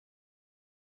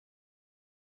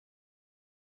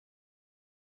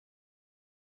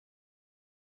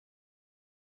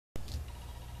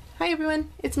Hi everyone,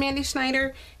 it's Mandy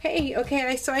Schneider. Hey,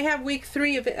 okay, so I have week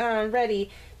 3 of it ready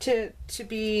to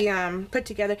be put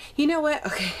together. You know what?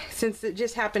 Okay, since it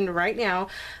just happened right now,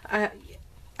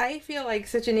 I feel like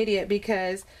such an idiot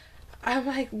because I'm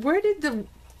like, where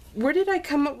did I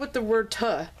come up with the word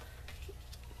 "tuh"?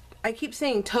 I keep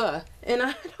saying "tuh," and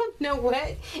I don't know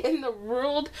what in the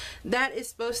world that is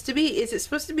supposed to be. Is it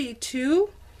supposed to be "to"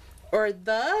 or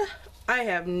 "the"? I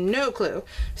have no clue.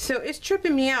 So it's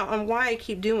tripping me out on why I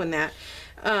keep doing that.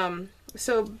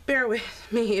 So bear with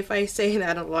me if I say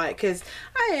that a lot, because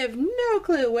I have no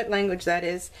clue what language that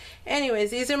is.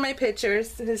 Anyways, these are my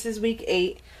pictures. This is week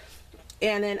 8,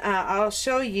 and then I'll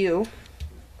show you.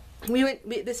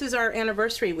 This is our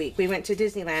anniversary week. We went to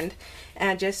Disneyland,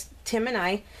 just Tim and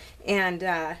I,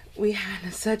 and we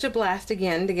had such a blast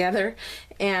again together,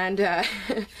 and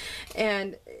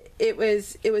and it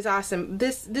was awesome.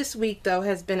 This week though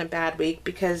has been a bad week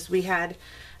because we had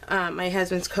my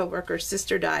husband's coworker's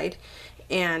sister died,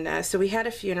 and so we had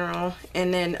a funeral,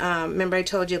 and then remember I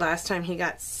told you last time he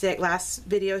got sick, last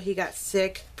video he got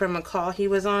sick from a call he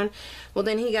was on. Well,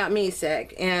 then he got me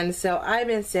sick, and so I've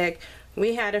been sick.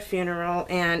 We had a funeral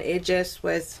and it just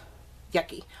was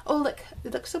yucky. Oh look,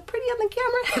 it looks so pretty on the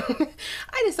camera.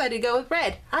 I decided to go with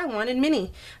red. I wanted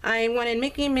Minnie. I wanted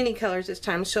Mickey and Minnie colors this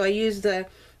time, so I used the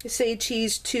Say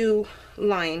Cheese 2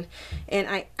 line, and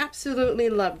I absolutely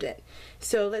loved it.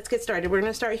 So let's get started. We're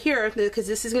going to start here because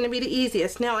this is going to be the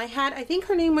easiest. Now I think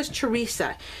her name was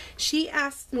Teresa. She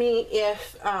asked me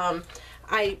if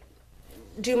I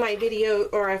do my video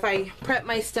or if I prep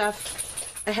my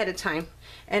stuff ahead of time,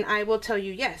 and I will tell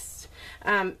you yes.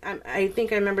 I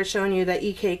think I remember showing you the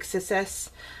E-Cake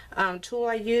Success tool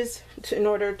I use in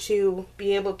order to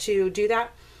be able to do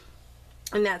that.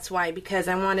 And that's why, because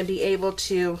I want to be able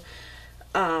to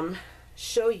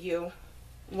show you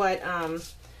what I'm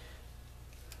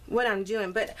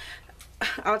doing. But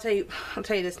I'll tell you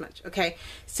this much, okay?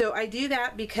 So I do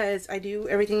that because I do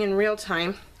everything in real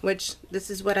time, which this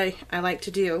is what I like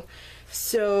to do.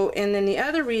 So, and then the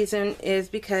other reason is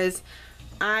because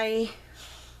I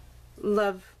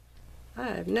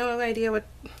have no idea what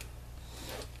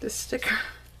this sticker.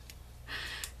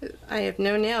 I have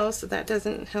no nails, so that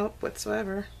doesn't help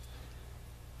whatsoever.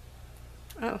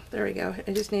 Oh, there we go.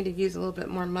 I just need to use a little bit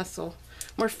more muscle,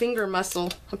 more finger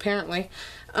muscle, apparently.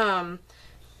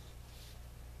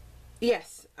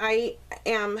 Yes, I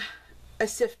am a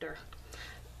sifter.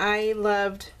 I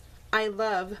love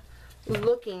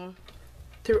looking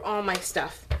through all my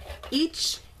stuff.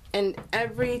 Each and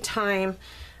every time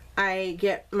I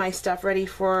get my stuff ready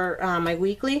for my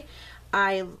weekly,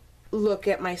 I look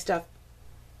at my stuff.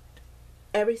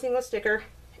 Every single sticker,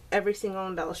 every single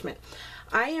embellishment.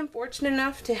 I am fortunate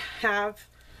enough to have,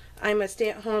 I'm a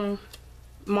stay-at-home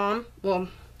mom, well,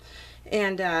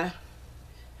 and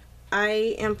I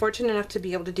am fortunate enough to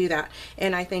be able to do that,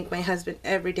 and I thank my husband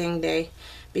every dang day,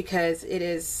 because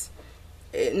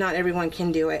not everyone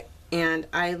can do it, and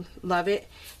I love it,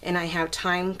 and I have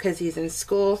time because he's in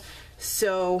school.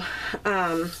 So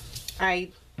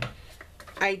I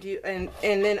do, and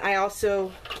then I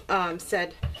also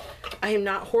said I am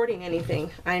not hoarding anything.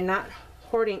 I'm not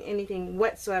hoarding anything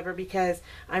whatsoever because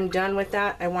I'm done with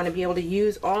that. I want to be able to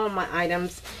use all my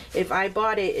items. If I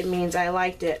bought it, it means I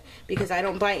liked it, because I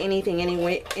don't buy anything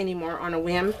anymore on a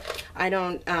whim. I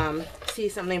don't see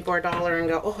something for $1 and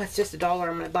go, oh, it's just $1,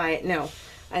 I'm going to buy it. No,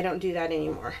 I don't do that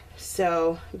anymore.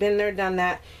 So been there, done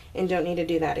that, and don't need to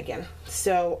do that again.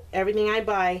 So everything I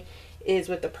buy is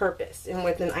with a purpose and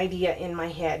with an idea in my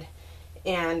head,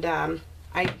 and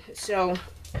so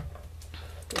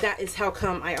that is how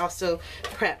come I also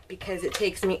prep, because it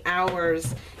takes me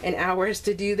hours and hours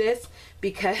to do this,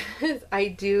 because I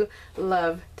do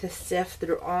love to sift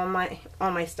through all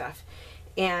my stuff,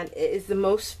 and it is the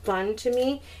most fun to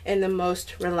me and the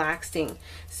most relaxing.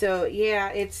 So yeah,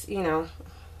 it's, you know,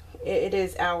 it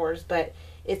is hours, but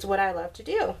it's what I love to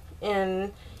do.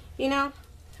 And you know,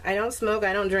 I don't smoke,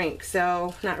 I don't drink,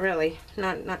 so not really,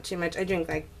 not too much. I drink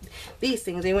like these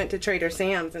things. We went to Trader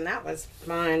Sam's and that was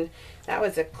fun. That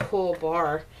was a cool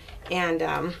bar,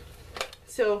 and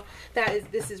so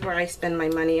this is where I spend my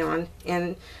money on.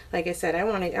 And like I said, I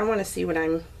want to see what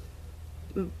I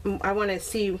want to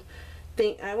see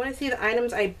the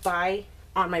items I buy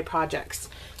on my projects.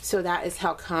 So that is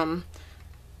how come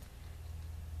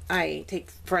I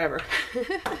take forever.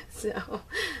 So,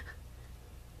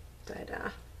 but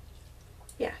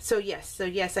yeah. So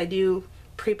yes, I do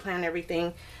pre-plan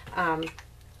everything.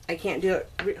 I can't do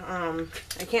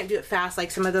it fast like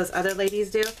some of those other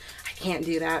ladies do. I can't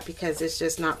do that because it's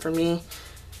just not for me.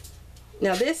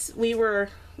 Now this, we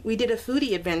did a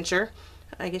foodie adventure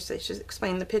I guess I should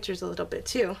explain the pictures a little bit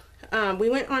too. We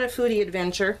went on a foodie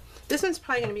adventure. This one's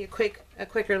probably going to be a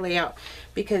quicker layout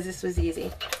because this was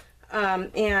easy.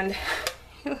 And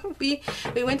we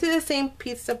went to the same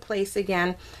pizza place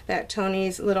again, that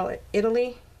Tony's Little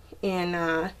Italy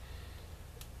in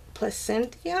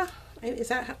Placentia. Is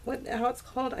that how it's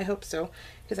called? I hope so,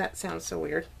 because that sounds so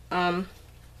weird.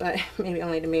 But maybe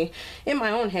only to me. In my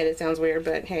own head it sounds weird,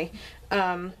 but hey.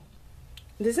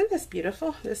 Isn't this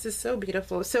beautiful? This is so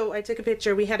beautiful. So I took a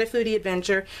picture. We had a foodie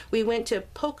adventure. We went to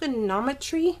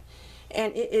Poconometry,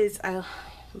 and it is, I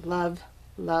love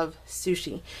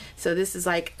sushi. So this is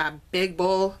like a big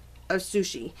bowl of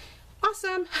sushi.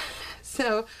 Awesome.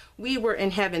 So we were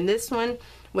in heaven. This one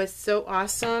was so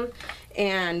awesome,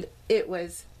 and it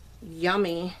was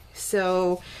yummy.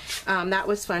 So that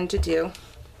was fun to do.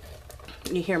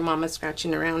 You hear Mama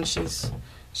scratching around. She's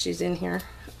in here.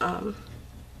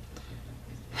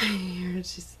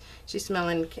 She's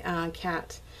smelling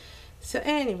cat. So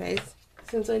anyways,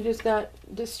 since I just got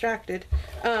distracted,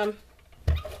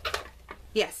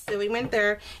 yes, so we went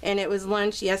there and it was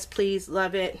lunch. Yes, please,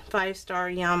 love it, 5-star,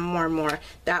 yum, more.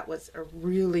 That was a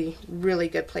really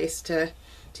good place to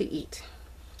eat.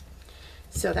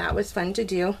 So that was fun to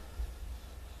do.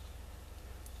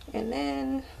 And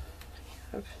then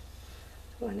I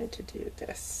wanted to do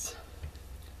this.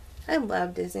 I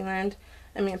love Disneyland.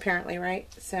 I mean, apparently, right?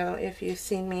 So if you've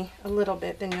seen me a little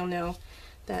bit, then you'll know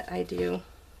that I do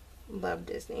love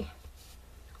Disney.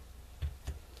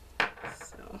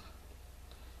 So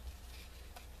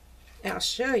I'll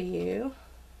show you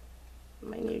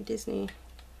my new Disney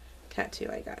tattoo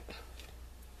I got.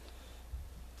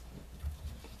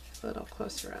 A little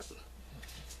closer up.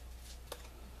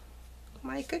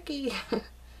 My cookie.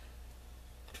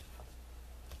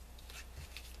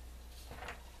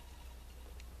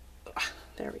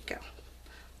 There we go.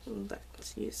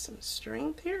 Let's use some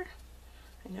strength here.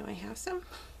 I know I have some.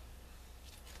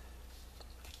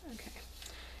 Okay.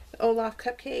 The Olaf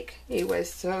cupcake. It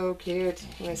was so cute.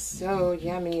 It was so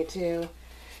yummy too.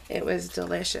 It was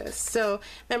delicious. So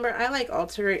remember, I like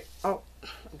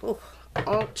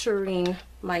altering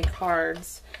my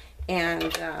cards,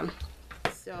 and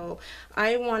so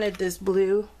I wanted this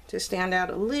blue to stand out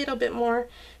a little bit more.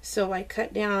 So I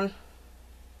cut down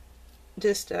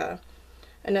just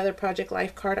another Project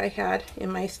Life card I had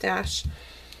in my stash.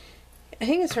 I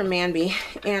think it's from Manby,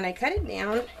 and I cut it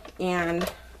down,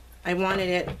 and I wanted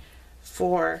it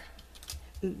for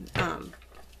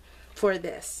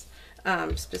this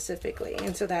specifically,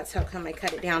 and so that's how come I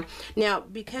cut it down. Now,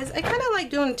 because I kind of like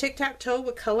doing tic-tac-toe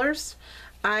with colors,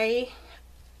 I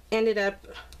ended up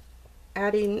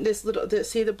adding this little,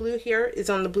 see the blue here is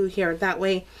on the blue here. That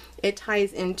way it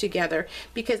ties in together,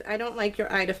 because I don't like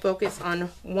your eye to focus on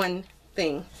one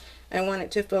thing. I want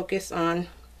it to focus on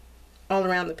all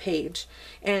around the page,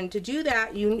 and to do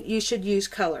that you should use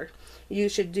color. You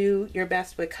should do your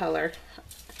best with color.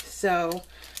 So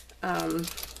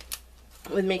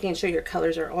with making sure your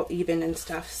colors are all even and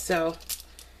stuff. So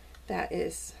that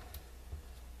is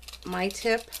my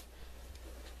tip.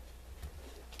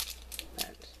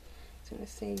 But it's gonna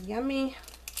say yummy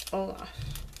Olaf.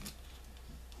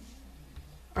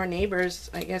 Our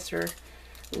neighbors, I guess, are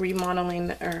remodeling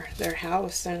their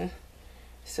house, and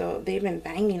so they've been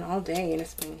banging all day, and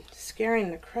it's been scaring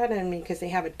the crud out of me because they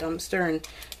have a dumpster and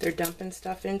they're dumping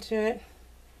stuff into it.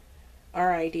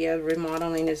 Our idea of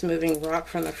remodeling is moving rock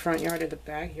from the front yard to the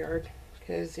backyard,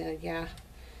 because yeah,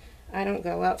 I don't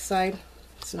go outside.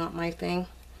 It's not my thing,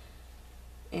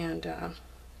 and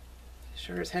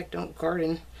sure as heck don't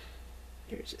garden.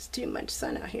 There's just too much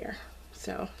sun out here.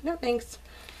 So no thanks.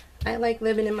 I like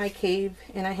living in my cave,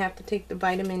 and I have to take the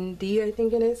vitamin D, I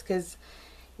think it is, because,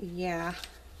 yeah,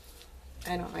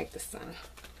 I don't like the sun.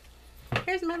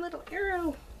 Here's my little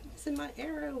arrow. This is my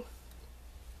arrow.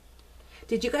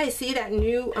 Did you guys see that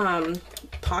new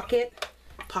Pocket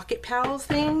Pals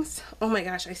things? Oh my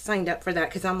gosh, I signed up for that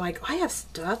because I'm like, I have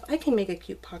stuff. I can make a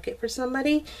cute pocket for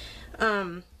somebody.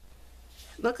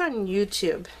 Look on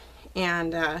YouTube,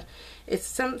 and it's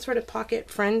some sort of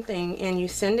pocket friend thing, and you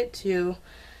send it to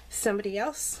somebody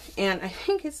else, and I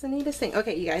think it's the neatest thing.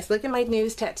 Okay, you guys, look at my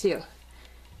newest tattoo.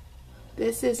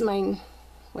 This is my,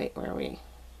 wait, where are we?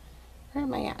 Where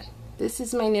am I at? This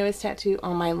is my newest tattoo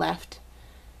on my left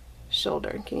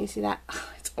shoulder. Can you see that? Oh,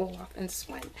 it's Olaf and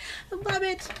Swan. I love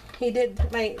it. He did,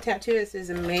 my tattooist is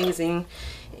amazing,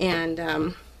 and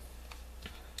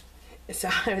so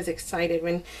I was excited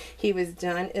when he was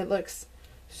done. It looks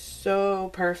so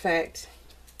perfect.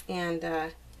 And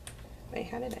wait,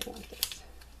 how did I want this?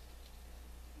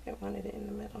 I wanted it in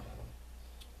the middle.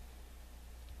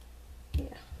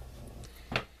 Yeah.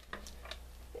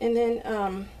 And then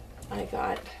I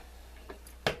got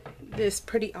this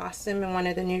Pretty Awesome and one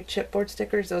of the new chipboard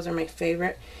stickers. Those are my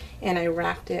favorite. And I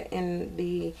wrapped it in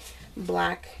the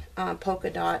black polka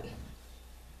dot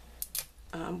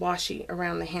washi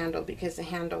around the handle because the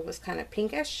handle was kind of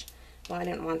pinkish. Well, I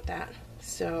didn't want that,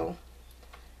 so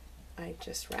I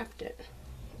just wrapped it.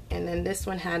 And then this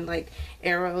one had like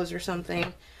arrows or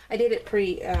something. I did it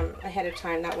ahead of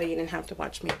time, that way you didn't have to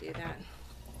watch me do that.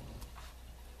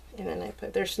 And then I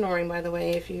they're snoring, by the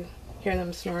way. If you hear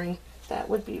them snoring, that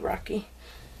would be Rocky.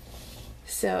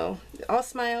 So all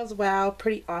smiles, wow,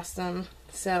 Pretty Awesome.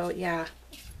 So yeah,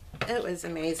 it was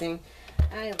amazing.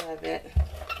 I love it.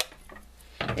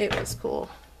 It was cool.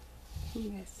 You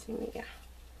guys see me? Yeah.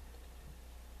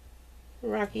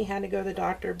 Rocky had to go to the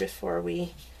doctor before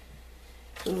we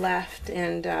left,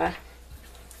 and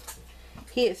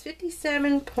he is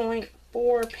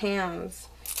 57.4 pounds.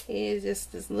 He is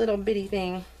just this little bitty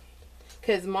thing.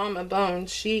 Because Mama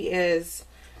Bones, she is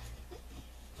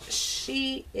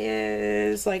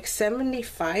like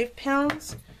 75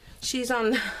 pounds. She's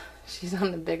on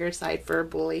the bigger side for a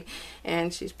bully,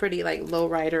 and she's pretty like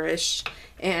lowrider-ish.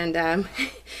 And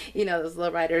you know those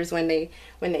lowriders when they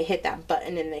hit that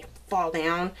button and they fall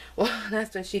down. Well,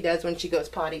 that's what she does when she goes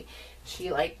potty.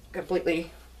 She like completely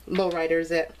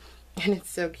lowriders it, and it's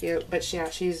so cute. But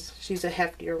yeah, she's a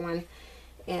heftier one,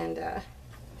 and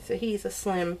so he's a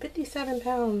slim 57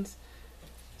 pounds.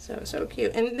 So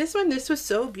cute. And this was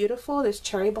so beautiful. This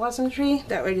cherry blossom tree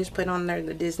that we just put on there,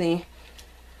 the Disney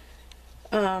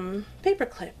paper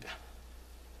clip.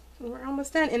 We're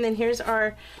almost done. And then here's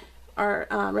our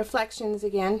reflections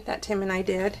again that Tim and I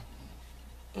did.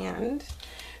 And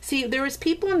see, there was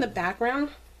people in the background,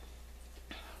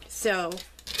 so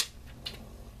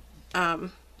all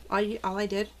I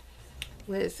did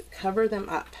was cover them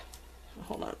up.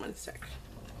 Hold on one sec.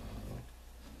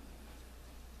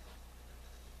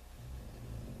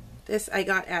 This I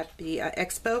got at the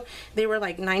expo. They were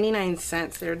like 99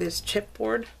 cents. They're this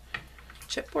chipboard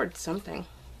something,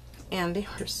 and they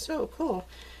were so cool.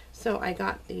 So I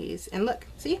got these, and look,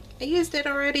 see, I used it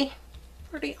already.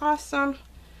 Pretty awesome.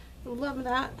 Love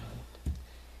that.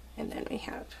 And then we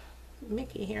have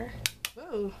Mickey here.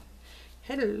 Whoa,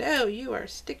 hello, you are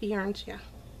sticky, aren't you?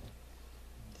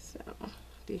 So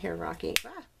do you hear Rocky?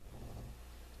 Ah.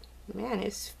 Man,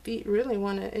 his feet really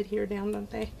want to adhere down, don't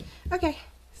they? Okay,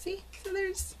 see, so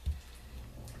there's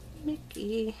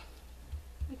Mickey.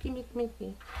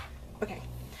 Mickey. Okay,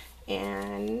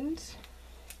 and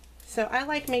so I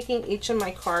like making each of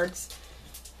my cards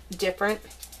different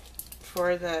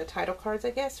for the title cards,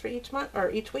 I guess, for each month or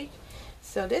each week.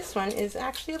 So this one is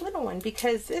actually a little one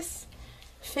because this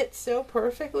fits so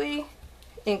perfectly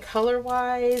in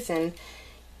color-wise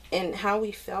and how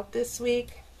we felt this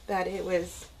week that it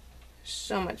was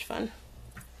so much fun.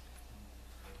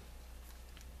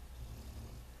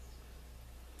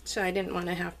 So I didn't want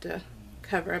to have to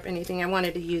cover up anything. I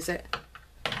wanted to use it.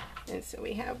 And so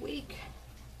we have week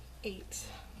 8.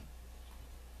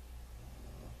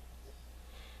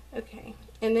 Okay,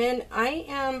 and then I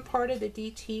am part of the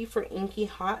DT for Inky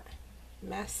Hot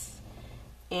Mess.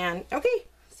 And okay,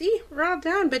 see, we're all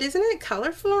done, but isn't it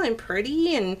colorful and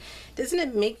pretty, and doesn't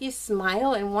it make you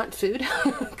smile and want food?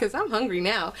 Because I'm hungry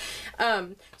now.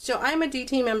 So I'm a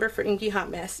DT member for Inky Hot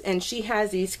Mess, and she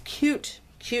has these cute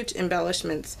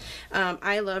embellishments.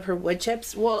 I love her wood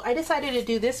chips. Well, I decided to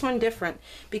do this one different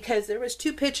because there was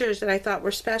 2 pictures that I thought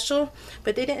were special,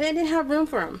 but they didn't have room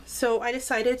for them. So I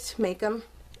decided to make them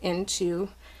into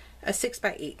a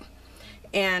 6x8,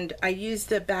 and I used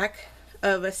the back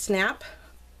of a snap,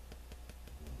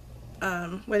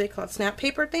 what do they call it, snap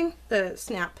paper thing. The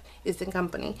Snap is the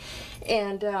company,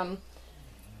 and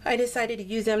I decided to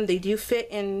use them. They do fit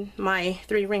in my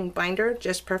 3-ring binder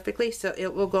just perfectly, so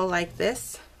it will go like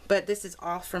this. But this is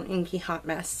all from Inky Hot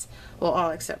Mess. Well, all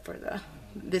except for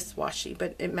this washi,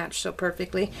 but it matched so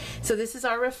perfectly. So this is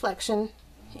our reflection,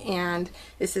 and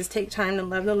this is Take Time to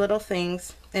Love the Little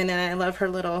Things. And then I love her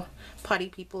little potty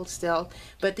people still.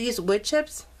 But these wood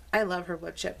chips, I love her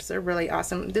wood chips. They're really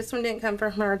awesome. This one didn't come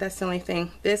from her. That's the only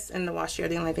thing. This and the washi are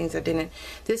the only things that didn't.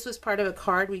 This was part of a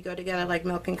card. We go together like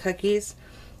milk and cookies.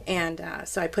 And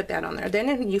so I put that on there.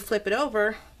 Then you flip it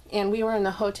over, and we were in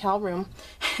the hotel room,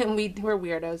 and we're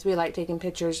weirdos. We like taking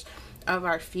pictures of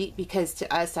our feet because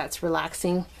to us that's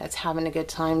relaxing. That's having a good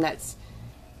time. That's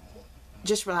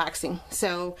just relaxing.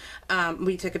 So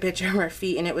we took a picture of our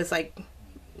feet, and it was like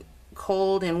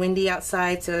cold and windy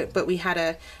outside, so but we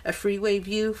had a freeway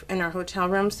view in our hotel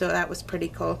room, so that was pretty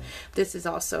cool. This is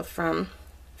also from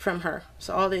her.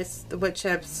 So all this, the wood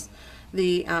chips,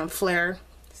 the flare,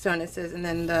 so and it says, and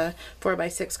then the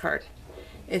 4x6 card.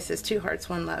 It says 2 hearts,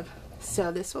 1 love.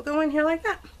 So this will go in here like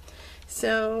that.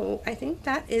 So I think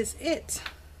that is it.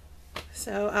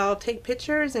 So I'll take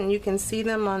pictures and you can see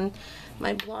them on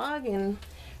my blog, and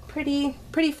pretty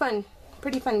fun,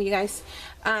 you guys.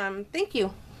 Thank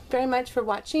you very much for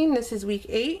watching. This is week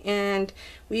 8, and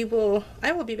I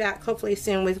will be back hopefully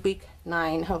soon with week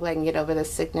 9. Hopefully I can get over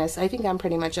this sickness. I think I'm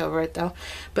pretty much over it though.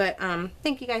 But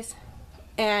thank you guys.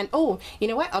 And oh, you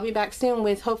know what? I'll be back soon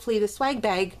with hopefully the swag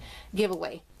bag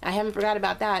giveaway. I haven't forgot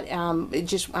about that. I'm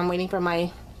waiting for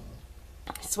my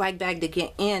swag bag to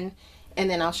get in, and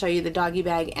then I'll show you the doggy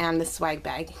bag and the swag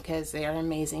bag because they are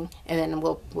amazing. And then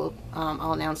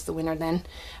I'll announce the winner then.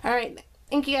 All right,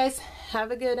 thank you guys.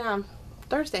 Have a good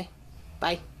Thursday.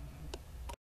 Bye.